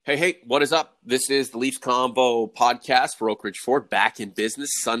Hey, what is up? This is the Leafs Convo podcast for Oak Ridge Ford, back in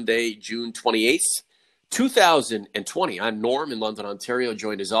business Sunday, June 28th, 2020. I'm Norm in London, Ontario,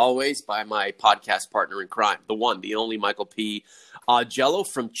 joined as always by my podcast partner in crime, the one, the only Michael P. Jello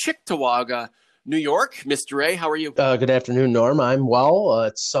from Cheektowaga, New York. Mr. A, how are you? Good afternoon, Norm. I'm well.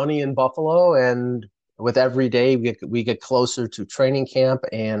 It's sunny in Buffalo, and with every day we get closer to training camp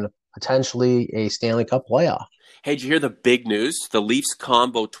and potentially a Stanley Cup playoff. Hey, did you hear the big news? The Leafs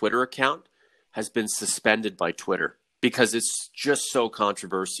Combo Twitter account has been suspended by Twitter because it's just so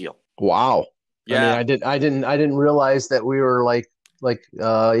controversial. Wow. I mean, Yeah. I didn't realize that we were like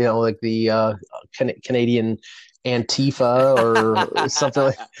the Canadian Antifa or something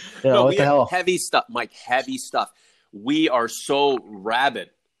like, No, what we the have hell? heavy stuff, Mike, heavy stuff. We are so rabid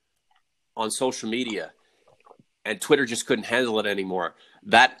on social media, and Twitter just couldn't handle it anymore.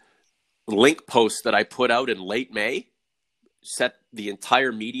 That link post that I put out in late May set the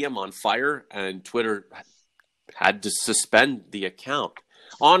entire medium on fire, and Twitter had to suspend the account.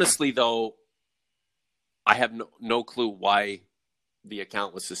 Honestly, though, I have no clue why the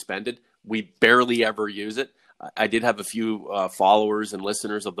account was suspended. We barely ever use it. I did have a few followers and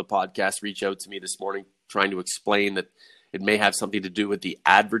listeners of the podcast reach out to me this morning trying to explain that it may have something to do with the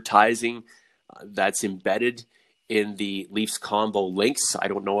advertising that's embedded in the Leafs combo links. I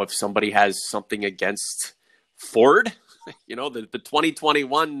don't know if somebody has something against Ford. You know, the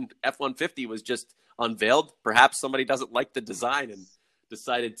 2021 F-150 was just unveiled. Perhaps somebody doesn't like the design and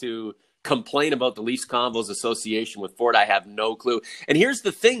decided to complain about the Leafs combos association with Ford. I have no clue. And here's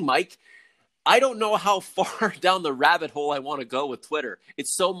the thing, Mike. I don't know how far down the rabbit hole I want to go with Twitter.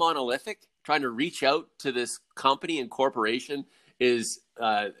 It's so monolithic. Trying to reach out to this company and corporation is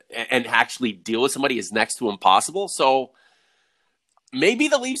and actually deal with somebody is next to impossible. So maybe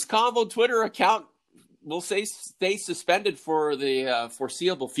the Leafs Convo Twitter account will stay suspended for the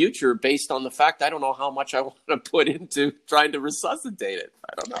foreseeable future, based on the fact I don't know how much I want to put into trying to resuscitate it.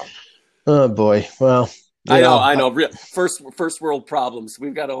 I don't know. Oh boy. Well, I you know, know, I I, know. First world problems.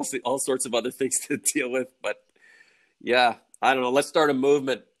 We've got all sorts of other things to deal with, but yeah, I don't know. Let's start a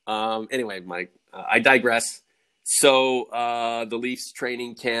movement. Anyway, Mike, I digress. So the Leafs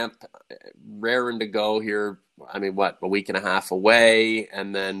training camp, raring to go here. I mean, what, a week and a half away,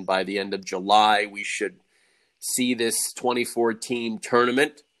 and then by the end of July, we should see this 24 team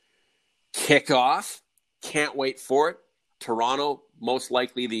tournament kick off. Can't wait for it. Toronto, most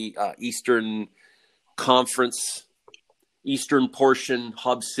likely the Eastern Conference, Eastern portion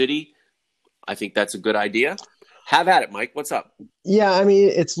hub city. I think that's a good idea. Have at it, Mike. What's up? Yeah, I mean,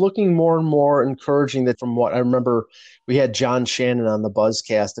 it's looking more and more encouraging that from what I remember, we had John Shannon on the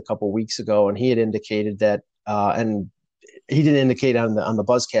Buzzcast a couple weeks ago, and he had indicated that, and he didn't indicate on the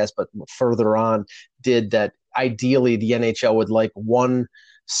Buzzcast, but further on did that ideally the NHL would like one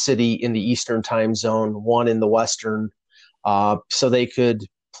city in the Eastern time zone, one in the Western, so they could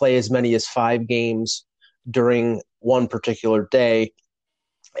play as many as 5 games during one particular day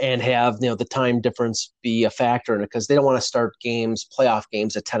and have the time difference be a factor in it because they don't want to start playoff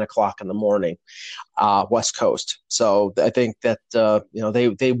games at 10 o'clock in the morning, West Coast. So I think that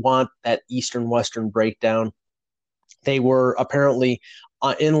they want that Eastern Western breakdown. They were apparently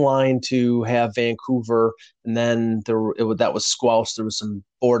in line to have Vancouver, and then that was squelched. There was some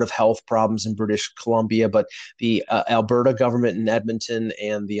Board of Health problems in British Columbia, but the Alberta government in Edmonton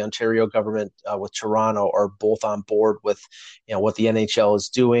and the Ontario government with Toronto are both on board with what the NHL is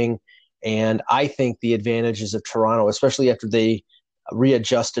doing. And I think the advantages of Toronto, especially after they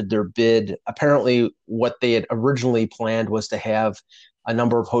readjusted their bid. Apparently, what they had originally planned was to have a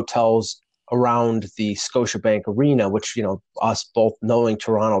number of hotels around the Scotiabank Arena, which, us both knowing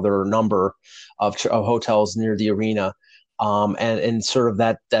Toronto, there are a number of hotels near the arena, and sort of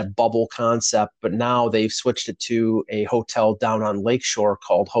that bubble concept. But now they've switched it to a hotel down on Lakeshore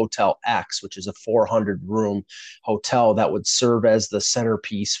called Hotel X, which is a 400-room hotel that would serve as the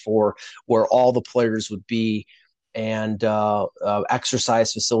centerpiece for where all the players would be, and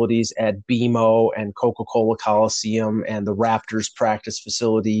exercise facilities at BMO and Coca-Cola Coliseum and the Raptors practice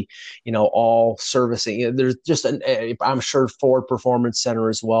facility, all servicing. There's just I'm sure Ford Performance Center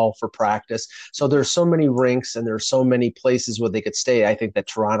as well for practice. So there's so many rinks and there's so many places where they could stay. I think that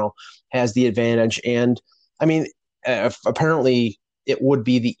Toronto has the advantage. And I mean, apparently it would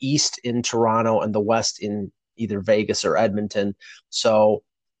be the East in Toronto and the West in either Vegas or Edmonton. So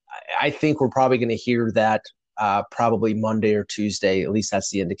I think we're probably going to hear that probably Monday or Tuesday. At least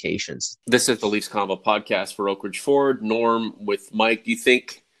that's the indications. This is the Leafs Combo podcast for Oak Ridge Ford. Norm with Mike. Do you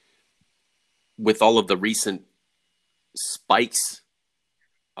think, with all of the recent spikes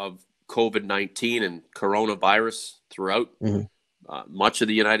of COVID-19 and coronavirus throughout Mm-hmm. much of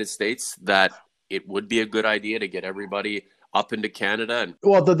the United States that it would be a good idea to get everybody up into Canada. And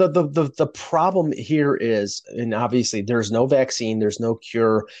Well, the problem here is, and obviously there's no vaccine, there's no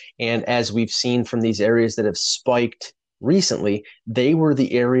cure, and as we've seen from these areas that have spiked recently, they were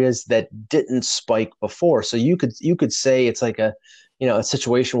the areas that didn't spike before. So you could say it's like a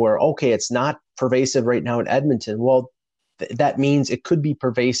situation where, okay, it's not pervasive right now in Edmonton. Well, that means it could be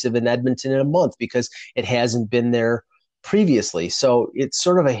pervasive in Edmonton in a month because it hasn't been there previously. So it's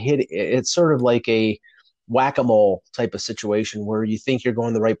sort of a hit. It's sort of like a whack-a-mole type of situation where you think you're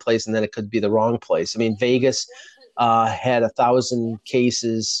going the right place and then it could be the wrong place. I mean, Vegas had 1,000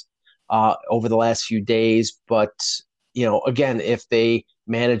 cases over the last few days, but again, if they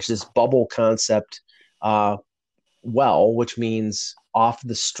manage this bubble concept well, which means off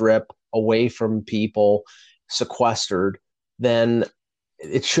the strip, away from people, sequestered, then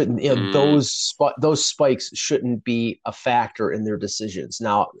it shouldn't. Those spikes shouldn't be a factor in their decisions.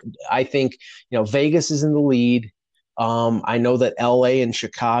 Now, I think Vegas is in the lead. I know that LA and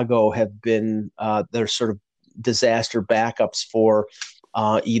Chicago have been their sort of disaster backups for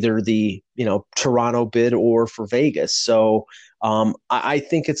either the Toronto bid or for Vegas. So I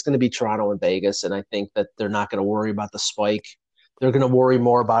think it's going to be Toronto and Vegas, and I think that they're not going to worry about the spike. They're going to worry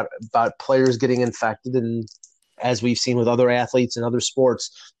more about players getting infected, and as we've seen with other athletes and other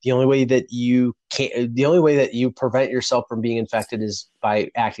sports, the only way that you prevent yourself from being infected is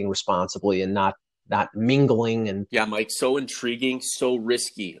by acting responsibly and not mingling. And yeah, Mike, so intriguing, so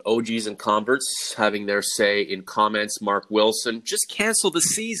risky. OGs and converts having their say in comments. Mark Wilson, just cancel the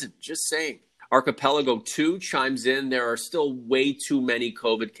season. Just saying. Archipelago 2 chimes in. There are still way too many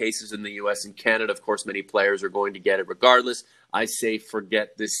COVID cases in the U.S. and Canada. Of course, many players are going to get it regardless. I say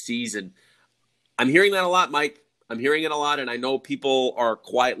forget this season. I'm hearing that a lot, Mike. I'm hearing it a lot, and I know people are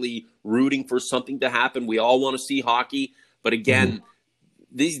quietly rooting for something to happen. We all want to see hockey, but again,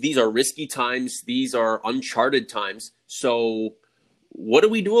 these are risky times. These are uncharted times. So what do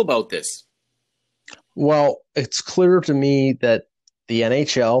we do about this? Well, it's clear to me that the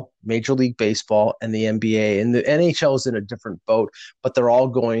NHL, Major League Baseball, and the NBA, and the NHL is in a different boat, but they're all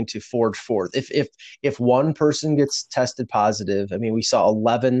going to forge forth. If one person gets tested positive, I mean, we saw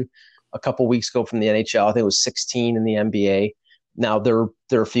 11 a couple weeks ago from the NHL. I think it was 16 in the NBA. Now they're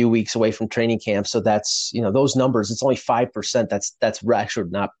a few weeks away from training camp, so that's those numbers. It's only 5%. That's actually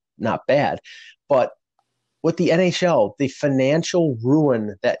not bad, but with the NHL, the financial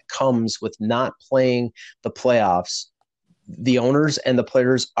ruin that comes with not playing the playoffs, the owners and the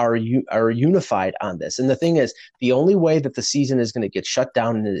players are unified on this. And the thing is, the only way that the season is going to get shut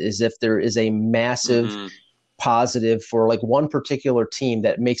down is if there is a massive positive for like one particular team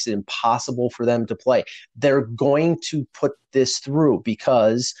that makes it impossible for them to play. They're going to put this through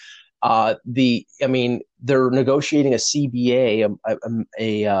because they're negotiating a CBA,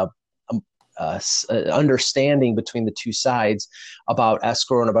 understanding between the two sides about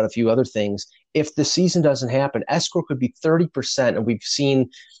escrow and about a few other things. If the season doesn't happen, escrow could be 30%. And we've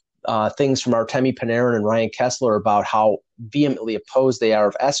seen things from Artemi Panarin and Ryan Kessler about how vehemently opposed they are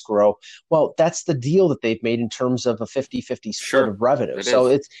of escrow. Well, that's the deal that they've made in terms of a 50-50 split of revenue. So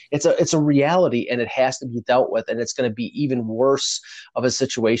it's a reality, and it has to be dealt with. And it's going to be even worse of a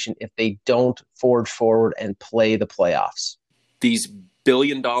situation if they don't forge forward and play the playoffs. These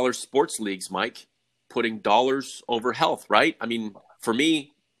billion-dollar sports leagues, Mike, putting dollars over health, right? I mean, for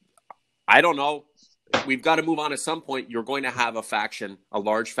me, I don't know. We've got to move on at some point. You're going to have a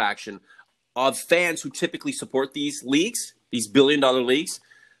large faction of fans who typically support these leagues, these billion-dollar leagues,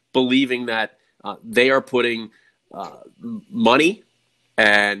 believing that they are putting money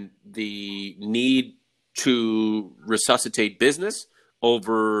and the need to resuscitate business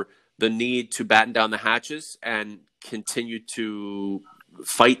over the need to batten down the hatches and continue to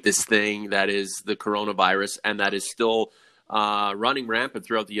fight this thing that is the coronavirus and that is still running rampant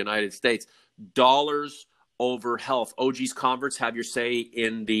throughout the United States. Dollars over health. OG's Converts, have your say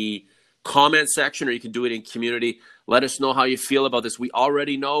in the comment section, or you can do it in community. Let us know how you feel about this. We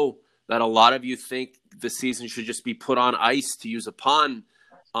already know that a lot of you think the season should just be put on ice, to use a pun,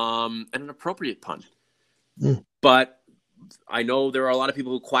 and an appropriate pun. But I know there are a lot of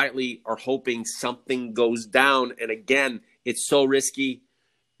people who quietly are hoping something goes down. And again, it's so risky.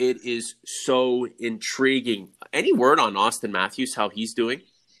 It is so intriguing. Any word on Austin Matthews, how he's doing?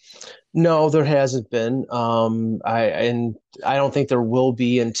 No, there hasn't been. I don't think there will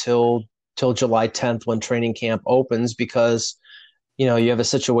be until July 10th when training camp opens, because you have a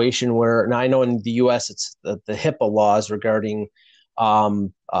situation where, now I know in the U.S. it's the HIPAA laws regarding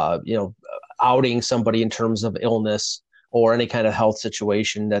outing somebody in terms of illness or any kind of health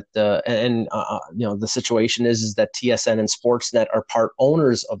situation that the situation is that TSN and Sportsnet are part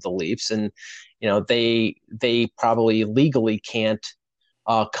owners of the Leafs, and they probably legally can't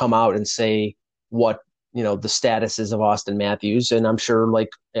come out and say what the status is of Auston Matthews. And I'm sure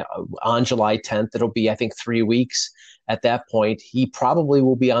on July 10th, it'll be, I think, 3 weeks. At that point, he probably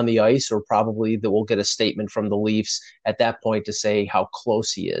will be on the ice, or probably that we'll get a statement from the Leafs at that point to say how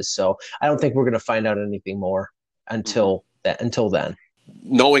close he is. So I don't think we're going to find out anything more until then.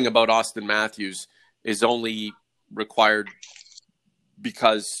 Knowing about Auston Matthews is only required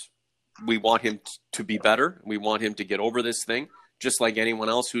because we want him to be better. We want him to get over this thing, just like anyone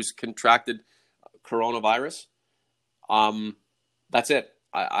else who's contracted coronavirus. That's it.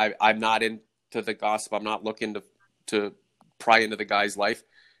 I'm not into the gossip. I'm not looking to pry into the guy's life,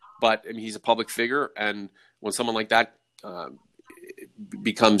 but I mean, he's a public figure, and when someone like that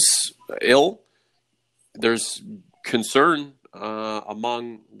becomes ill, there's concern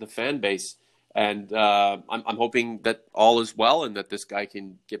among the fan base, and I'm hoping that all is well and that this guy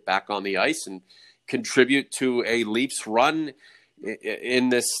can get back on the ice and contribute to a Leafs run in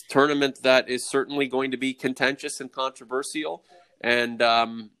this tournament that is certainly going to be contentious and controversial. And,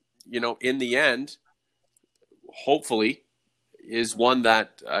 in the end, hopefully is one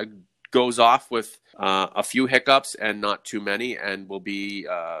that goes off with a few hiccups and not too many, and will be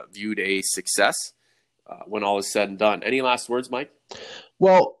viewed a success when all is said and done. Any last words, Mike?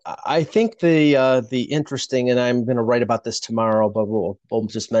 Well, I think the interesting, and I'm going to write about this tomorrow, but we'll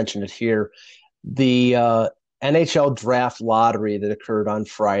just mention it here. The NHL draft lottery that occurred on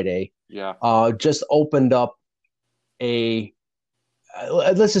Friday, just opened up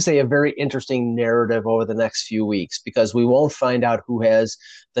let's just say a very interesting narrative over the next few weeks, because we won't find out who has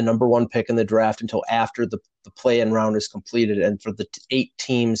the number one pick in the draft until after the play-in round is completed. And for the 8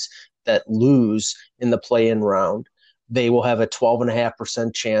 teams that lose in the play-in round, they will have a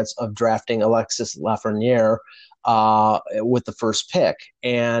 12.5% chance of drafting Alexis Lafreniere with the first pick,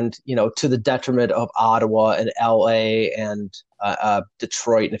 and to the detriment of Ottawa and LA and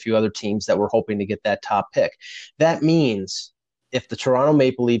Detroit and a few other teams that were hoping to get that top pick. That means if the Toronto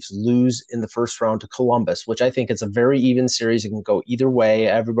Maple Leafs lose in the first round to Columbus, which I think it's a very even series, it can go either way.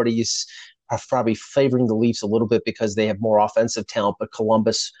 Everybody is probably favoring the Leafs a little bit because they have more offensive talent, but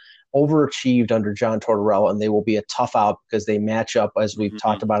Columbus overachieved under John Tortorella, and they will be a tough out because they match up, as we've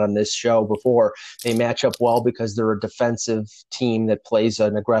talked about on this show before, they match up well because they're a defensive team that plays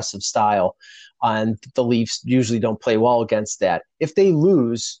an aggressive style, and the Leafs usually don't play well against that. If they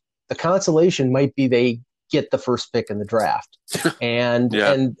lose, the consolation might be they get the first pick in the draft. And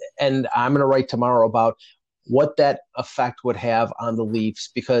and I'm going to write tomorrow about what that effect would have on the Leafs,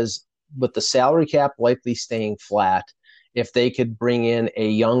 because with the salary cap likely staying flat, if they could bring in a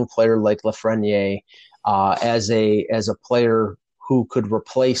young player like Lafreniere as a player who could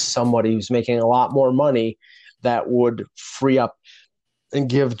replace somebody who's making a lot more money, that would free up and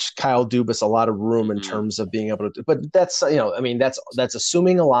give Kyle Dubas a lot of room in terms of being able to. But that's that's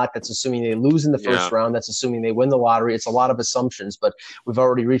assuming a lot. That's assuming they lose in the first round. That's assuming they win the lottery. It's a lot of assumptions, but we've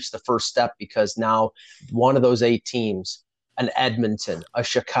already reached the first step, because now one of those 8 teams, an Edmonton, a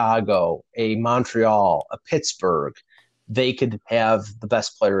Chicago, a Montreal, a Pittsburgh, they could have the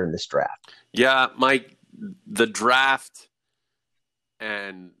best player in this draft. Yeah, Mike, the draft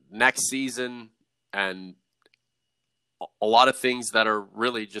and next season and a lot of things that are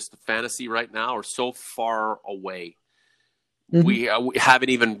really just a fantasy right now are so far away. We haven't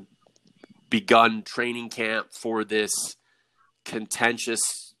even begun training camp for this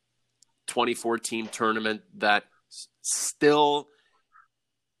contentious 24-team tournament that still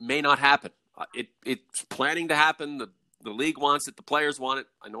may not happen. It's planning to happen. The league wants it. The players want it.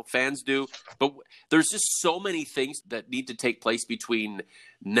 I know fans do. But there's just so many things that need to take place between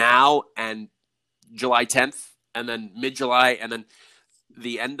now and July 10th, and then mid-July, and then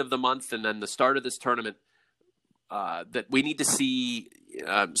the end of the month, and then the start of this tournament, that we need to see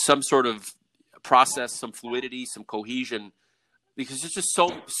some sort of process, some fluidity, some cohesion, because there's just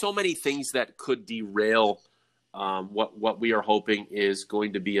so many things that could derail what we are hoping is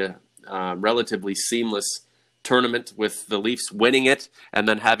going to be a relatively seamless tournament, with the Leafs winning it and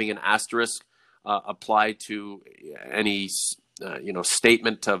then having an asterisk applied to any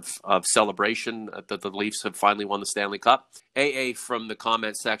statement of celebration that the Leafs have finally won the Stanley Cup. AA from the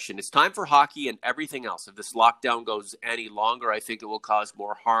comment section: it's time for hockey and everything else. If this lockdown goes any longer, I think it will cause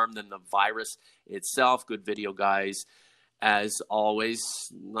more harm than the virus itself. Good video, guys. As always,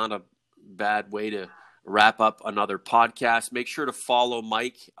 not a bad way to wrap up another podcast. Make sure to follow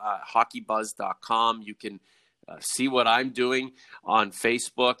Mike, hockeybuzz.com. You can see what I'm doing on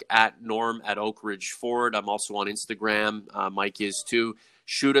Facebook at Norm at Oak Ridge Ford. I'm also on Instagram. Mike is too.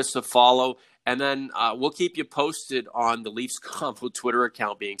 Shoot us a follow. And then we'll keep you posted on the Leafs Convo Twitter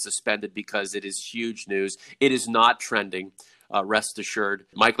account being suspended because it is huge news. It is not trending, rest assured.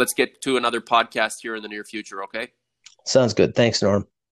 Mike, let's get to another podcast here in the near future, okay? Sounds good. Thanks, Norm.